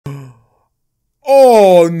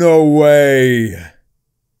Oh, no way.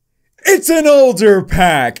 It's an older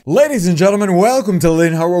pack! Ladies and gentlemen, welcome to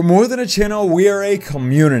Leonhart. We're more than a channel, we are a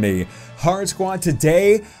community. Heart Squad,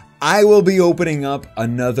 today I will be opening up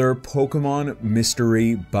another Pokemon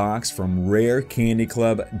mystery box from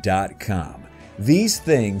RareCandyClub.com. These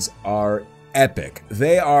things are epic.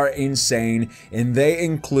 They are insane, and they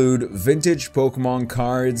include vintage Pokemon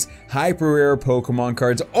cards, hyper rare Pokemon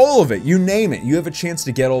cards, all of it, you name it. You have a chance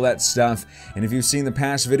to get all that stuff, and if you've seen the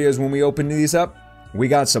past videos when we open these up, we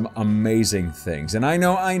got some amazing things. And I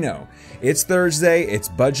know, it's Thursday, it's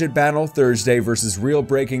Budget Battle Thursday versus Real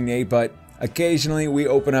Breaking Nate, but occasionally we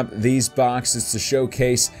open up these boxes to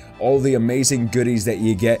showcase all the amazing goodies that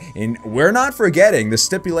you get. And we're not forgetting the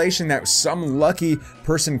stipulation that some lucky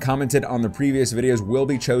person commented on the previous videos will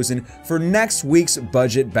be chosen for next week's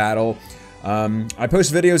Budget Battle. I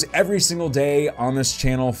post videos every single day on this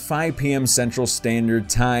channel, 5 p.m. Central Standard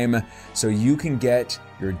Time, so you can get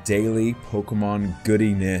your daily Pokemon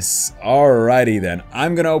goodiness. Alrighty then,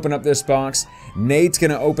 I'm gonna open up this box. Nate's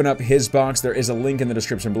gonna open up his box. There is a link in the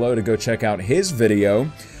description below to go check out his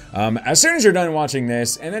video. As soon as you're done watching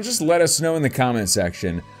this, and then just let us know in the comment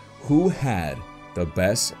section who had the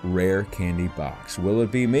best rare candy box. Will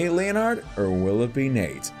it be me, Leonhart, or will it be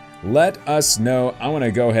Nate? Let us know. I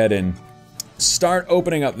wanna go ahead and start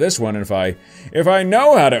opening up this one. And if I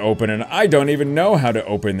know how to open it, I don't even know how to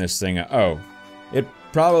open this thing. Oh, it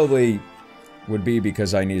probably would be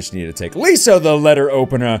because I just need to take Lisa the letter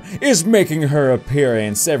opener is making her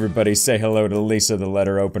appearance. Everybody say hello to Lisa the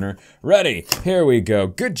letter opener. Ready? Here we go.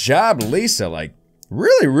 Good job, Lisa. Like,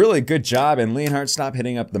 really good job. And Leonhart, stop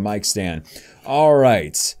hitting up the mic stand. All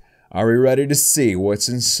right. Are we ready to see what's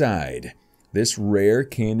inside this Rare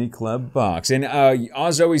Candy Club box? And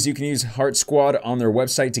as always, you can use Heart Squad on their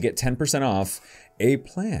website to get 10% off a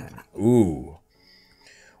plan. Ooh.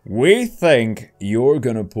 We think you're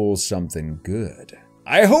gonna pull something good.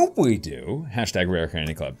 I hope we do. Hashtag Rare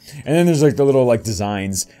Candy Club. And then there's like the little like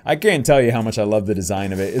designs. I can't tell you how much I love the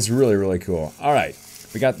design of it. It's really cool. All right,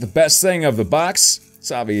 we got the best thing of the box. It's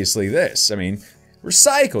obviously this. I mean,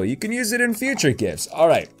 recycle. You can use it in future gifts. All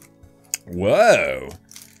right. Whoa.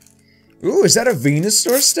 Ooh, is that a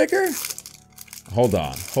Venusaur sticker? Hold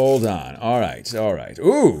on. All right.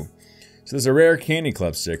 Ooh. So there's a Rare Candy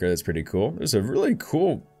Club sticker. That's pretty cool. There's a really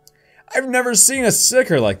cool... I've never seen a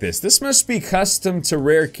sticker like this. This must be custom to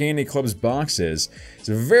Rare Candy Club's boxes. It's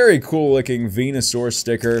a very cool looking Venusaur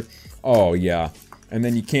sticker. Oh yeah. And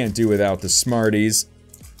then you can't do without the Smarties.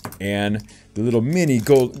 And the little mini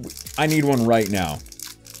gold... I need one right now.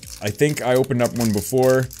 I think I opened up one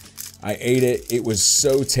before. I ate it. It was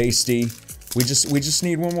so tasty. We just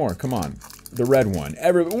need one more. Come on. The red one.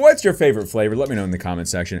 What's your favorite flavor? Let me know in the comment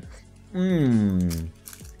section.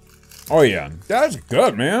 Oh yeah. That's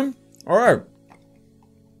good, man. All right.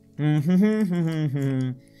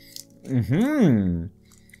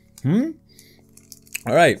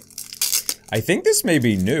 All right. I think this may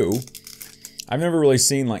be new. I've never really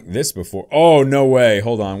seen like this before. Oh, no way.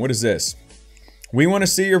 Hold on. What is this? We want to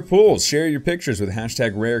see your pulls. Share your pictures with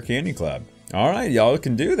hashtag Rare Candy Club. All right, y'all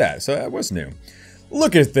can do that. So that was new.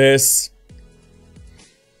 Look at this.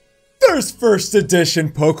 There's first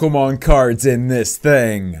edition Pokemon cards in this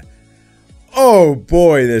thing. Oh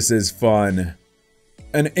boy, this is fun.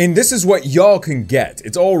 And this is what y'all can get.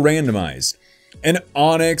 It's all randomized. An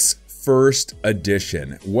Onix first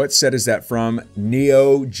edition. What set is that from?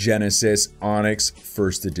 Neo Genesis Onix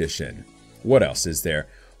first edition. What else is there?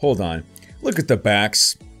 Hold on. Look at the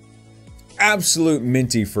backs. Absolute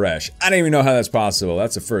minty fresh. I don't even know how that's possible.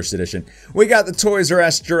 That's a first edition. We got the Toys R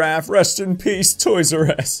Us giraffe. Rest in peace, Toys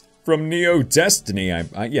R Us. From Neo Destiny.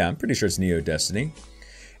 Yeah, I'm pretty sure it's Neo Destiny.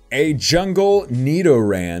 A Jungle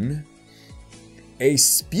Nidoran. A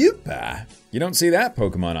Spupa. You don't see that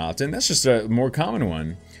Pokemon often. That's just a more common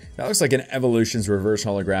one. That looks like an Evolution's reverse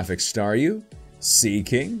holographic Staryu.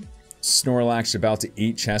 Seaking. Snorlax about to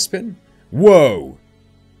eat Chespin. Whoa!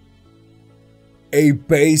 A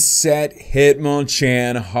base set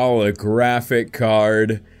Hitmonchan holographic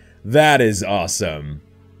card. That is awesome.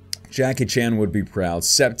 Jackie Chan would be proud.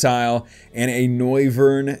 Sceptile and a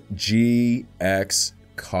Noivern GX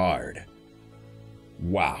card.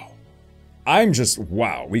 Wow.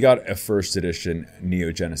 Wow. We got a first edition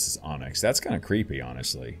Neo Genesis Onix. That's kind of creepy,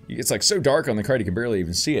 honestly. It's like so dark on the card you can barely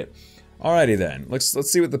even see it. Alrighty then. Let's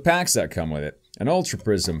see what the packs that come with it. An Ultra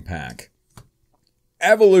Prism pack.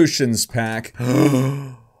 Evolutions pack.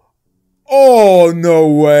 Oh, no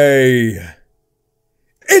way.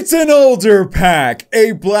 It's an older pack.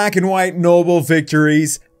 A Black and White Noble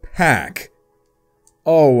Victories pack.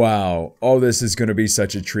 Oh, wow. Oh, this is going to be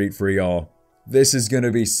such a treat for y'all. This is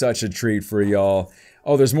gonna be such a treat for y'all.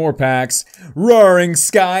 Oh, there's more packs. Roaring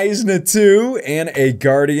Skies Natu and a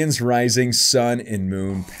Guardians Rising Sun and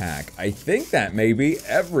Moon pack. I think that may be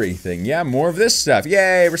everything. Yeah, more of this stuff.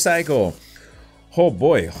 Yay, recycle. Oh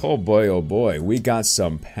boy, oh boy, oh boy. We got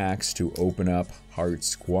some packs to open up. Heart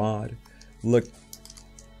Squad. Look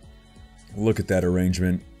at that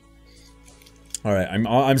arrangement. All right,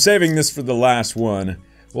 I'm saving this for the last one.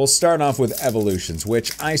 We'll start off with Evolutions,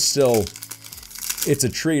 which it's a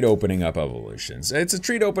treat opening up Evolutions. It's a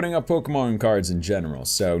treat opening up Pokemon cards in general.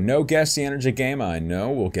 So, no Guess the Energy game, I know.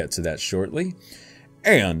 We'll get to that shortly.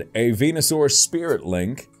 And a Venusaur Spirit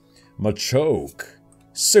Link, Machoke,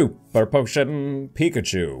 Super Potion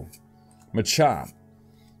Pikachu, Machop,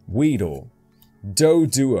 Weedle,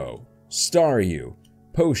 Doduo, Staryu,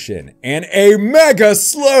 Potion, and a Mega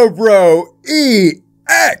Slowbro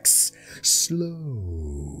EX!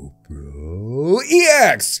 Slowbro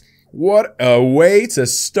EX! What a way to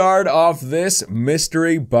start off this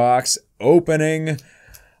mystery box opening.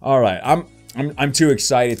 Alright, I'm too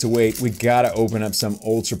excited to wait. We gotta open up some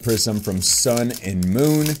Ultra Prism from Sun and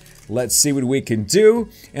Moon. Let's see what we can do.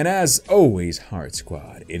 And as always, Heart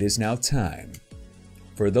Squad, it is now time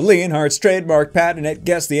for the Leonhart's trademark patented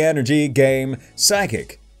Guess the Energy game,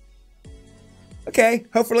 Psychic. Okay,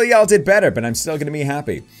 hopefully y'all did better, but I'm still gonna be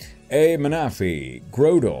happy. A Manafi,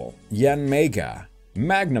 Groudal, Yanmega,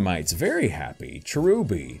 Magnemite's very happy,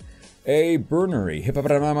 Cherubi, a Burnery,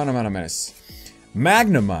 Hippopotamus,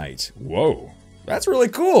 Magnemite, whoa, that's really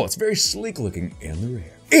cool, it's very sleek looking, and the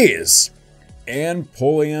rare is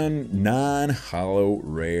Empoleon non-holo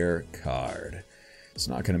rare card. It's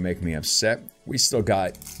not gonna make me upset. We still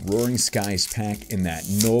got Roaring Skies pack in that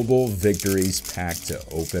Noble Victories pack to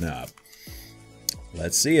open up.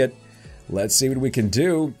 Let's see it. Let's see what we can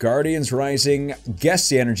do. Guardians Rising, Guess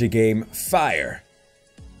the Energy game, Fire.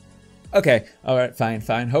 Okay, alright,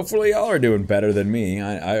 fine. Hopefully y'all are doing better than me.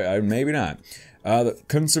 I maybe not. The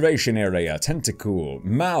Conservation Area, Tentacool,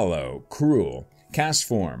 Mallow, Cruel,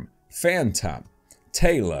 Castform, Phantom,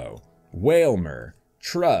 Talo, Whalmer,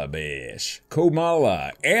 Trubbish,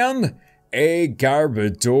 Komala, and a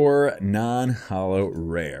Garbodor non-holo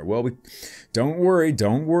rare. Well, don't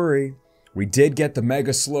worry. We did get the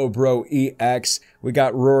Mega Slowbro EX. We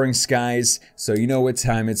got Roaring Skies, so you know what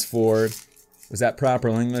time it's for. Was that proper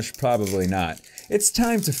English? Probably not. It's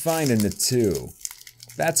time to find a Natu.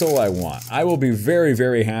 That's all I want. I will be very,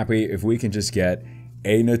 very happy if we can just get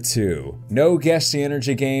a Natu. No Guess the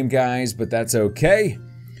Energy game, guys, but that's okay.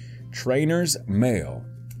 Trainers Mail,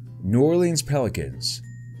 New Orleans Pelicans,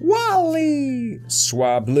 Wally,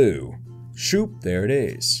 Swablu, Shoop, there it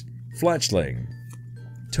is, Fletchling,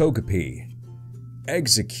 Togepi,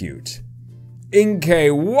 Execute,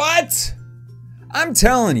 Inkay, what? I'm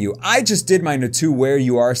telling you, I just did my Natu Where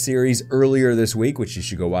You Are series earlier this week, which you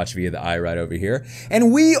should go watch via the eye right over here,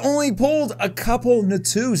 and we only pulled a couple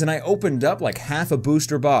Natus, and I opened up like half a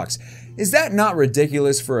booster box. Is that not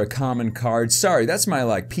ridiculous for a common card? Sorry, that's my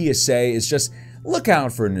PSA, is just look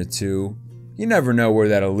out for Natu. You never know where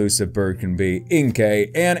that elusive bird can be.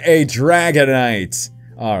 Inkay, and a Dragonite.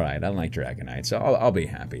 Alright, I like Dragonite, so I'll be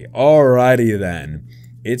happy. Alrighty then,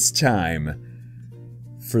 it's time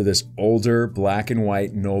for this older black and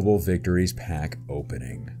white Noble Victories pack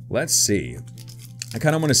opening. Let's see. I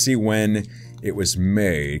kind of want to see when it was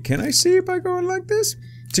made. Can I see it by going like this?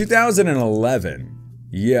 2011.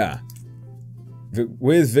 Yeah.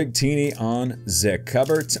 With Victini on the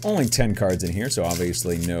cover. It's only 10 cards in here, so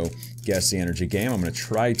obviously no Guess the Energy game. I'm going to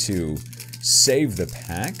try to save the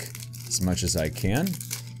pack as much as I can.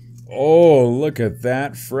 Oh, look at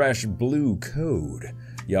that fresh blue code.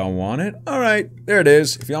 Y'all want it? Alright, there it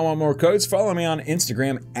is. If y'all want more codes, follow me on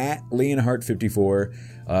Instagram at Leonhart54.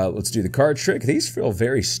 Let's do the card trick. These feel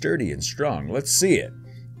very sturdy and strong. Let's see it.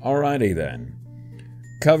 Alrighty then.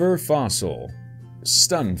 Cover Fossil,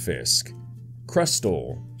 Stunfisk,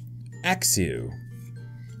 Crustle, Axew,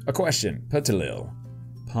 a question, Petilil,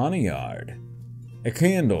 Pawniard, a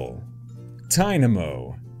Candle,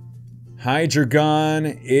 Tynamo,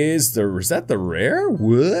 Hydreigon is that the rare?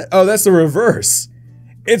 What? Oh, that's the reverse.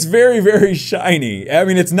 It's very, very shiny. I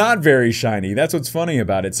mean, it's not very shiny. That's what's funny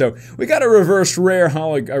about it. So, we got a reverse rare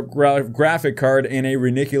holographic card and a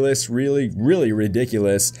ridiculous, really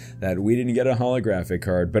ridiculous that we didn't get a holographic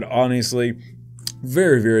card. But honestly,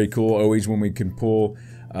 very, very cool always when we can pull,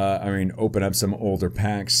 open up some older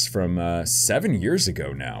packs from 7 years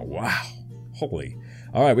ago now. Wow. Holy.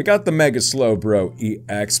 Alright, we got the Mega Slowbro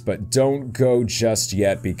EX, but don't go just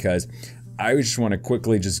yet because I just want to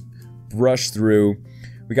quickly just brush through.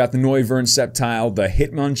 We got the Noivern Sceptile, the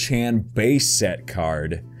Hitmonchan base set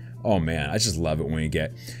card. Oh man, I just love it when you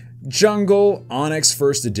get Jungle, Onyx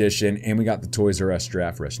First Edition, and we got the Toys R Us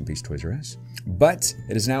draft. Rest in peace, Toys R Us. But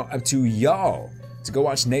it is now up to y'all to go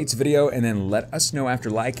watch Nate's video and then let us know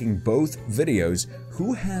after liking both videos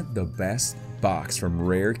who had the best box from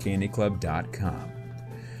RareCandyClub.com.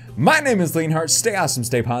 My name is Leonhart. Stay awesome,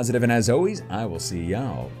 stay positive, and as always, I will see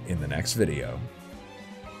y'all in the next video.